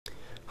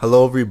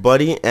Hello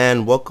everybody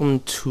and welcome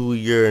to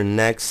your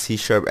next C#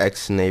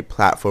 XNA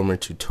platformer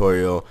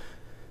tutorial.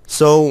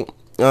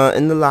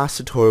 In the last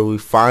tutorial we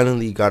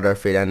finally got our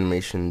fade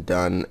animation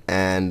done,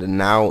 and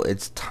now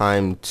it's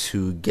time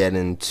to get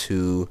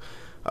into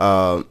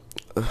how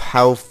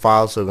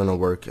files are going to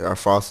work, our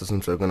file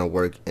systems are going to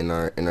work in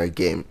our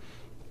game.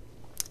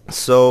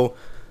 So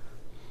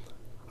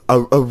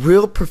a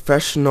real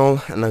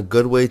professional and a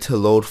good way to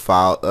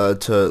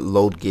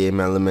load game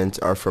elements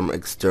are from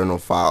external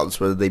files,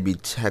 whether they be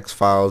text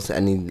files,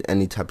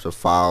 any types of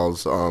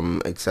files,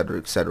 etc.,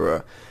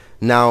 etc.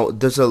 Now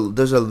there's a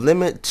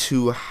limit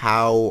to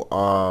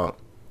how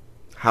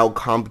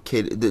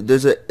complicated.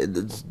 There's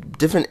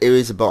different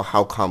areas about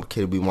how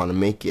complicated we want to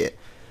make it.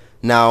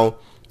 Now,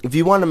 if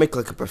you want to make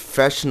like a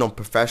professional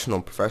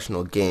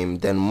game,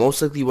 then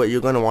most likely what you're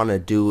going to want to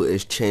do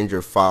is change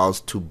your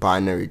files to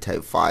binary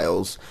type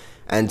files.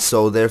 And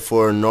so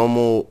therefore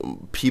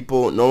normal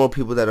people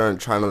that aren't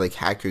trying to like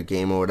hack your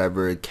game or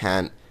whatever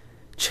can't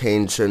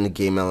change certain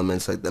game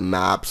elements like the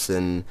maps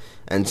and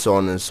so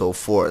on and so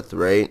forth,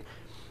 right?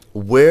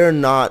 We're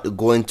not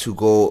going to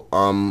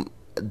go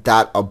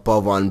that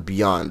above and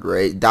beyond,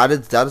 right? That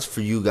is for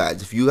you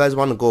guys. If you guys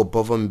want to go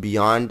above and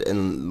beyond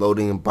and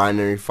loading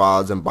binary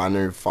files and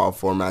binary file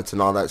formats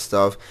and all that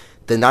stuff,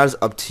 then that is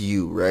up to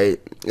you, right?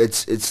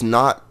 It's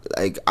not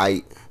like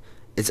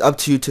it's up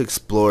to you to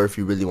explore if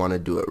you really want to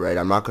do it, right?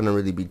 I'm not going to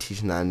really be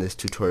teaching that in this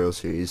tutorial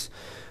series.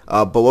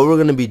 But what we're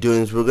going to be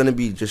doing is we're going to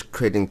be just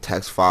creating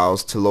text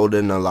files to load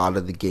in a lot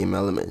of the game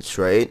elements,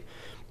 right?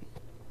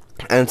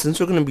 And since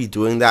we're going to be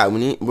doing that,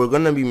 we're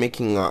going to be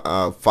making a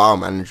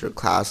FileManager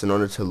class in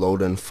order to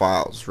load in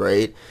files,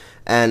 right?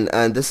 And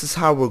this is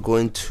how we're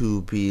going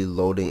to be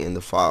loading in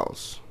the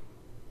files.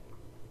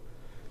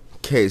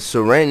 Okay,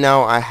 so right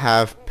now I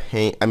have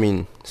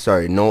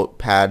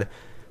Notepad++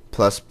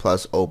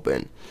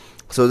 open.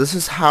 So this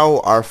is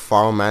how our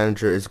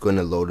FileManager is going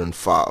to load in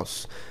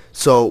files.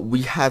 So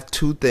we have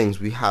two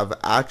things. We have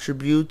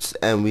attributes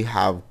and we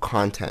have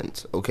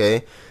content,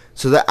 okay?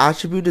 So the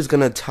attribute is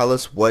going to tell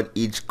us what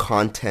each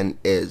content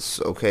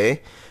is,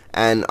 okay?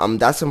 And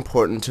that's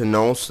important to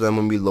know, so then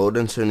when we load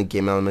in certain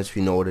game elements,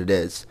 we know what it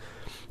is.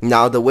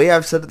 Now, the way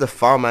I've set up the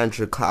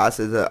FileManager class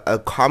is a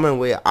common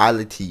way I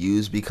like to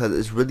use because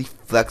it's really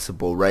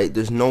flexible, right?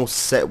 There's no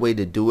set way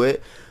to do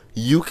it.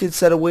 You could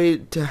set a way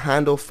to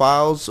handle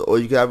files, or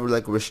you could have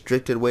like a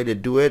restricted way to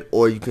do it,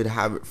 or you could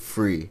have it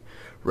free,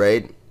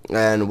 right?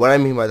 And what I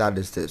mean by that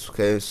is this,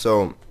 okay?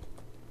 So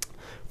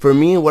for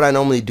me, what I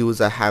normally do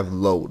is I have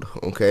load,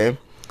 okay?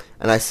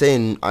 And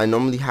I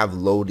normally have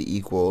load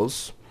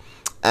equals,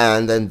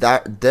 and then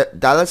that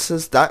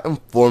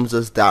informs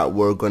us that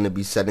we're going to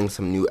be setting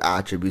some new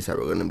attributes that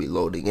we're going to be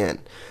loading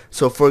in.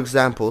 So for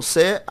example,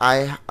 say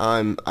I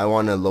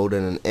want to load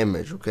in an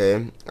image,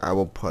 okay? I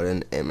will put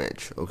an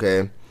image,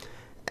 okay?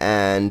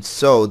 And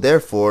so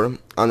therefore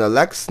on the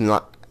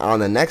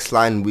next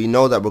line we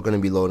know that we're going to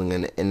be loading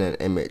in an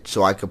image,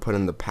 so I could put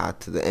in the path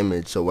to the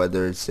image. So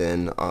whether it's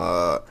in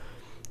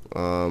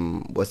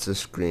what's the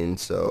screen,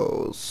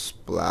 so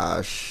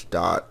splash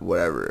dot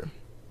whatever,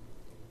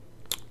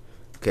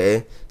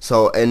 okay?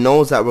 So it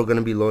knows that we're going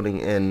to be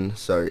loading in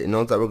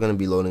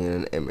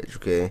an image,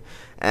 okay?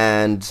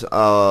 And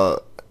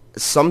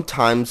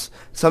sometimes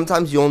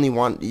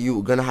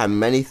you're gonna have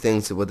many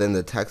things within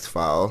the text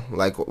file,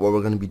 like what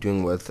we're gonna be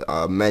doing with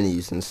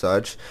menus and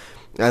such,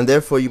 and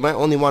therefore you might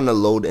only want to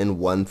load in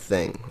one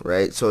thing,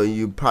 right? So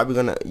you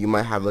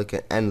might have like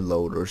an end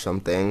load or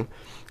something,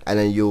 and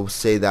then you'll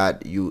say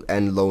that you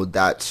end load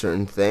that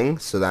certain thing,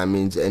 so that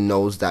means it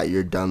knows that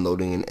you're done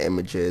loading in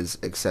images,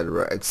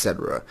 etc.,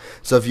 etc.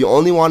 So if you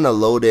only want to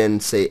load in,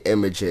 say,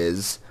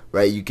 images,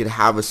 right, you could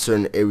have a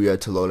certain area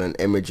to load in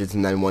images,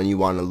 and then when you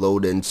want to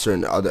load in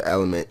certain other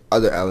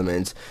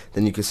elements,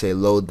 then you can say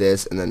load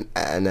this, and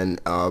then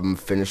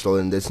finish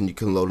loading this, and you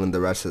can load in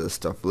the rest of the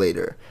stuff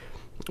later,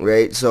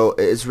 right? So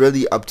it's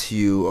really up to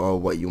you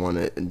what you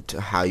want to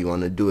how you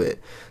want to do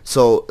it.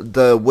 So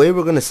the way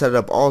we're going to set it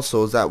up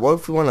also is that what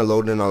if we want to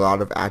load in a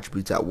lot of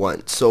attributes at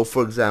once? So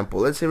for example,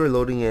 let's say we're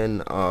loading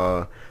in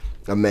a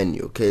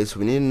menu, okay? So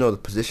we need to know the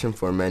position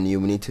for a menu.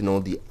 We need to know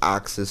the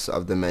axis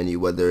of the menu,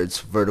 whether it's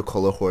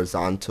vertical or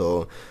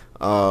horizontal.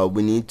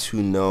 We need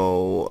to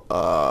know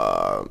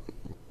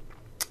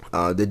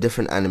the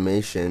different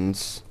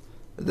animations,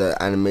 the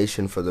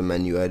animation for the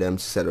menu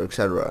items, etc.,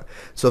 etc.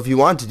 So if you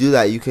want to do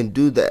that, you can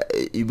do that.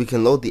 We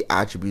can load the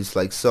attributes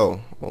like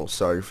so. Oh,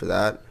 sorry for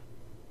that.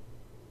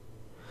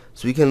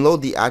 So we can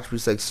load the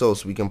attributes like so.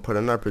 So we can put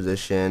in our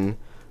position,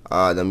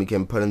 then we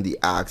can put in the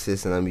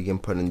axis, and then we can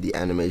put in the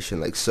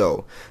animation like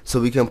so. So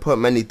we can put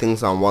many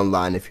things on one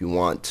line if you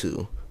want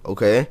to,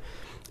 okay?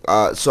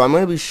 So I'm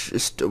gonna be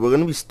we're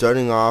gonna be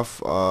starting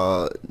off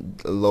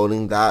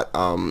loading that,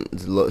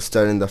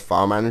 starting the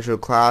FileManager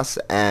class,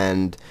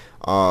 and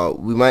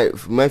we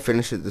might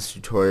finish it this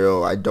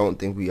tutorial. I don't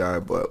think we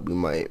are, but we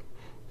might.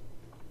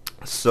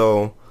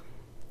 So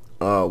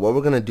what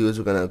we're gonna do is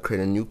we're gonna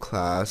create a new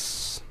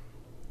class,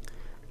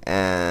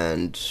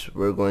 and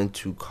we're going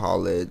to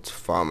call it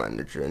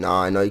FileManager.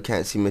 Now I know you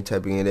can't see me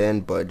typing it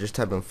in, but just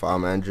type in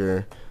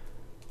FileManager,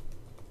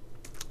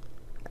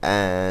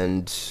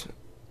 and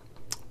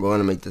we're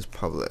going to make this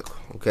public.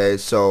 Okay,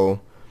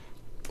 so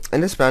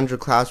in this manager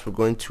class we're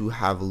going to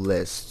have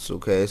lists.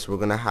 Okay, so we're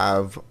going to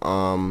have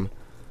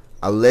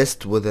a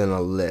list within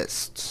a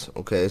list.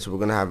 Okay, so we're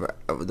going to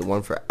have the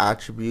one for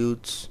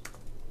attributes,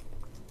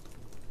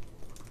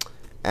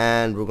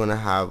 and we're going to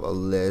have a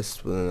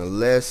list within a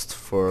list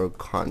for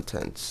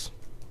contents.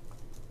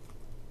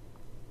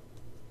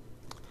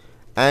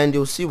 And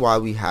you'll see why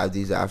we have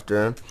these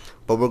after,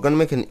 but we're going to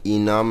make an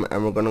enum,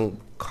 and we're going to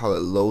call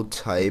it load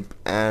type,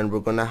 and we're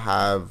going to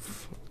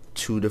have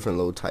two different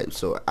load types,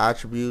 so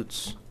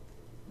attributes,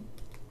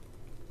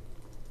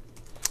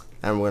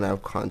 and we're going to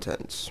have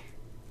contents.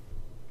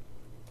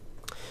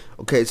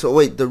 Okay, so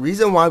wait, the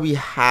reason why we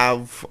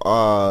have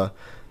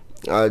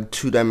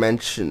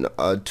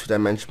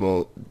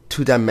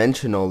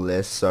two-dimensional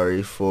list,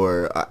 sorry,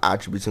 for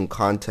attributes and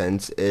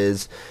contents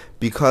is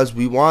because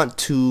we want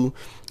to,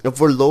 if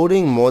we're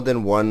loading more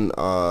than one,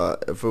 okay,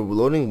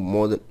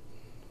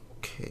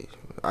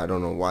 I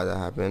don't know why that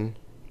happened.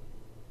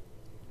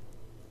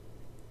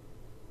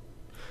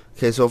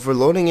 Okay, so if we're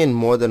loading in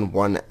more than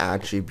one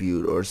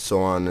attribute or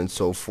so on and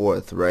so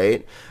forth,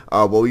 right?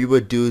 What we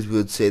would do is we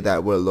would say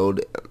that we're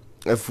loading,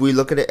 if we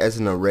look at it as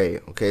an array,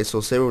 okay,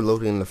 so say we're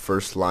loading in the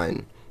first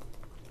line.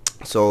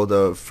 So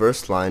the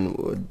first line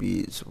would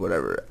be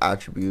whatever,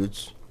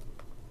 attributes,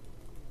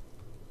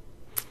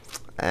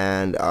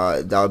 and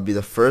that would be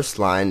the first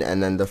line,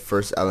 and then the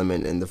first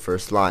element in the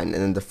first line,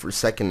 and then the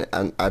second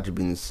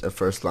attribute in the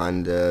first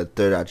line, the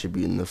third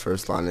attribute in the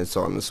first line, and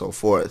so on and so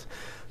forth.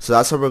 So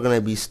that's how we're going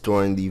to be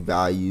storing the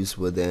values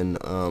within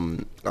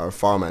our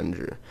file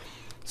manager.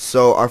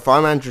 So our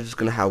file manager is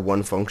going to have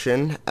one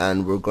function,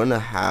 and we're going to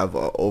have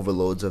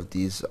overloads of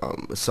these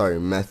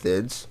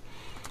methods,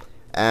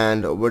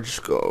 and we're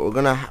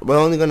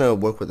only gonna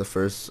work with the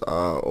first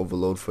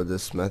overload for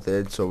this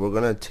method. So we're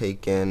gonna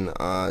take in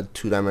a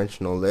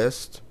two-dimensional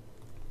list,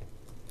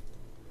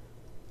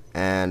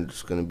 and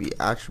it's gonna be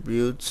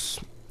attributes,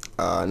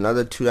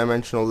 another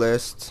two-dimensional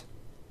list,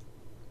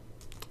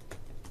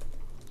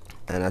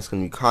 and that's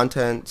gonna be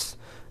contents.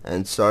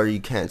 And sorry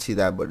you can't see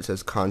that, but it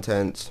says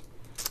contents.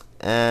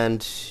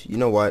 And you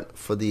know what,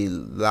 for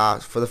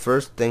the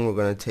first thing, we're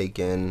gonna take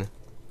in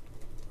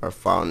our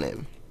file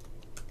name.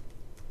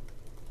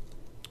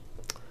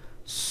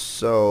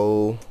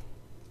 So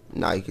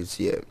now you can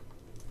see it.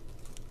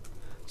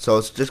 So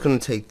it's just going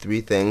to take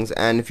three things,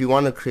 and if you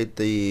want to create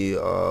the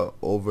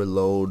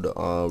overload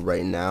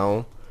right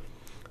now,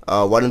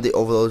 one of the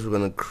overloads we're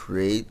going to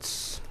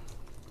create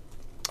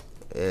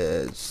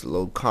is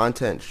load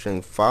content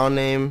string file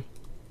name.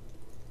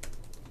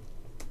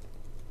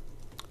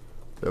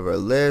 We have our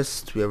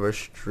list, we have our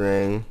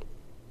string,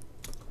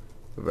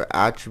 we have our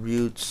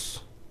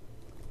attributes,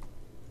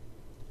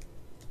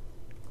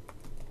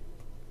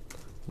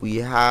 we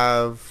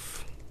have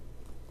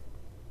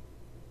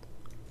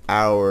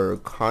our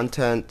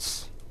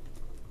contents,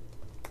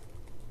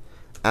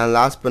 and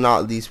last but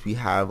not least we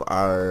have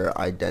our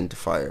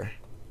identifier.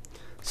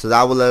 So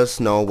that will let us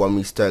know when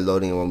we start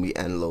loading and when we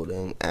end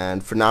loading,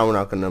 and for now we're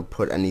not going to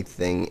put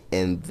anything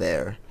in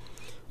there.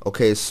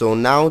 Okay, so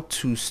now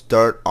to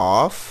start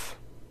off,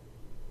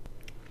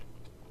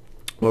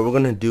 what we're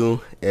going to do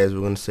is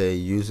we're going to say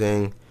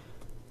using,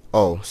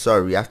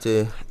 we have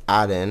to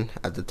add in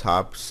at the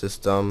top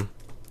system.io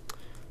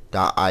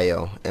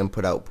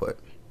input output.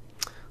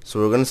 So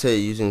we're going to say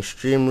using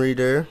stream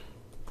reader,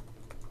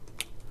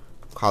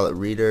 call it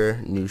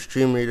reader, new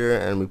stream reader,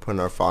 and we put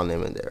our file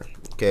name in there.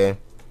 Okay,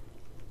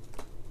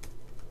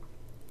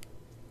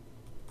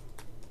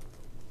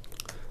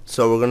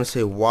 so we're going to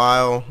say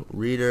while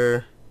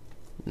reader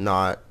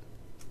not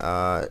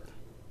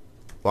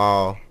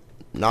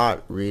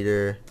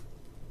reader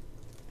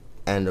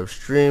end of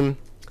stream.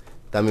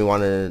 Then we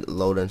want to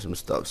load in some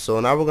stuff.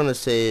 So now we're gonna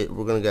say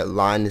we're gonna get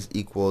line is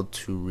equal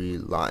to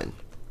read line.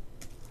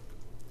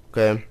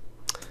 Okay,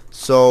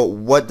 so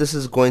what this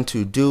is going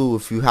to do,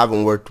 if you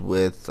haven't worked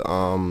with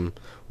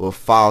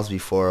files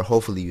before,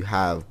 hopefully you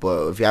have,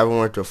 but if you haven't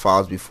worked with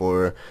files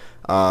before,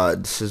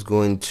 this is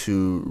going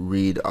to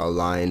read a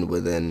line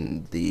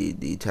within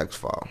the text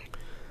file.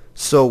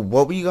 So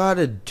what we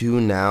gotta do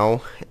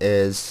now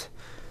is,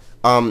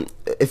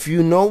 if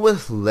you know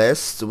with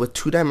lists, with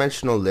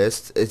two-dimensional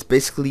lists, it's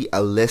basically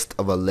a list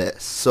of a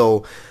list.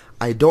 So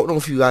I don't know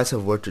if you guys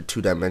have worked with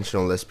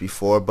two-dimensional lists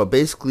before, but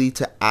basically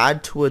to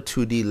add to a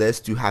 2D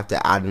list, you have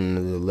to add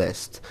another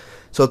list.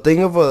 So think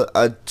of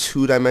a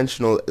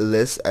two-dimensional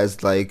list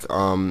as like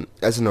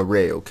as an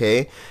array,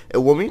 okay?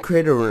 And when we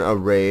create an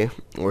array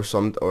or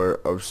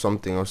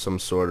something of some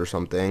sort or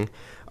something,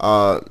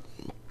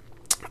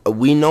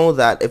 we know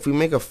that if we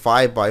make a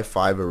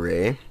 5x5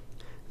 array,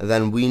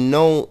 then we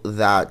know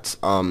that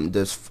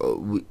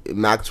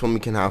maximum we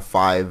can have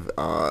 5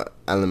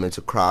 elements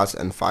across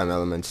and 5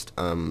 elements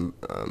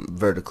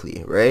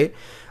vertically, right?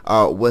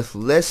 With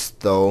lists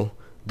though,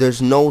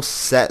 there's no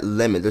set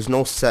limit, there's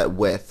no set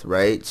width,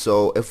 right?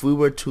 So if we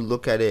were to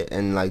look at it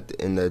in like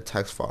in the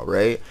text file,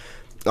 right,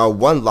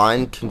 one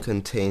line can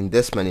contain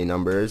this many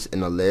numbers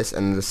in a list,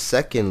 and the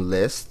second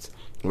list,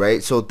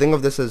 right? So think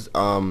of this as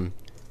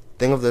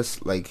think of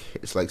this like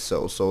it's like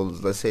so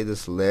let's say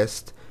this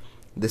list,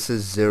 this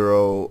is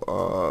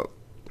 0,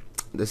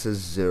 this is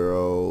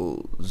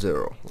 0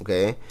 0,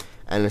 okay,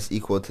 and it's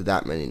equal to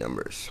that many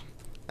numbers,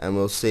 and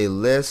we'll say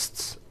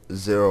list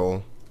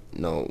 0,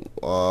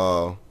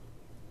 no,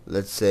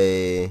 let's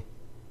say,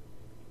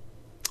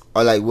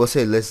 or like we'll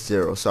say list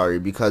 0, sorry,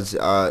 because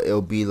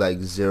it'll be like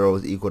 0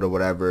 is equal to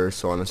whatever,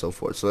 so on and so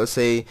forth. So let's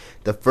say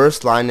the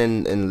first line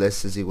in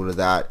list is equal to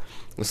that.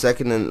 The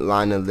second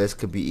line in list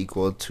could be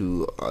equal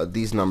to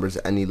these numbers,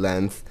 any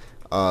length.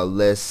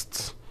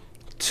 List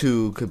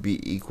 2 could be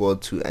equal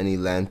to any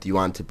length you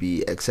want to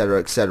be, etc.,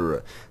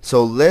 etc.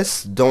 So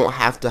lists don't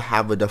have to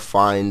have a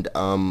defined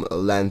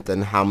length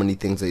and how many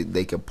things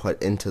they can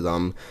put into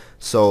them.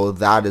 So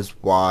that is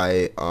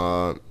why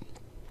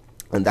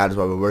and that is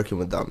why we're working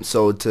with them.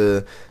 So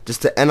to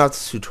end out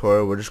this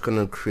tutorial, we're just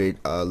gonna create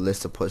a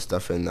list to put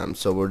stuff in them.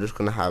 So we're just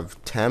gonna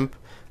have temp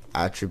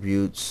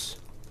attributes,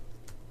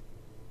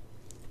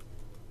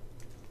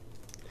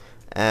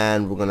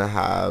 and we're gonna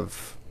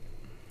have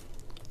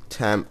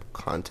temp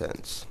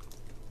contents,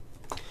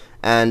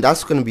 and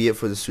that's gonna be it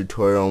for this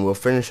tutorial, and we'll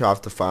finish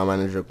off the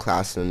FileManager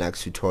class in the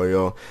next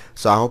tutorial.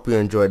 So I hope you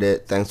enjoyed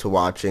it. Thanks for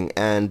watching,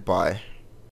 and bye.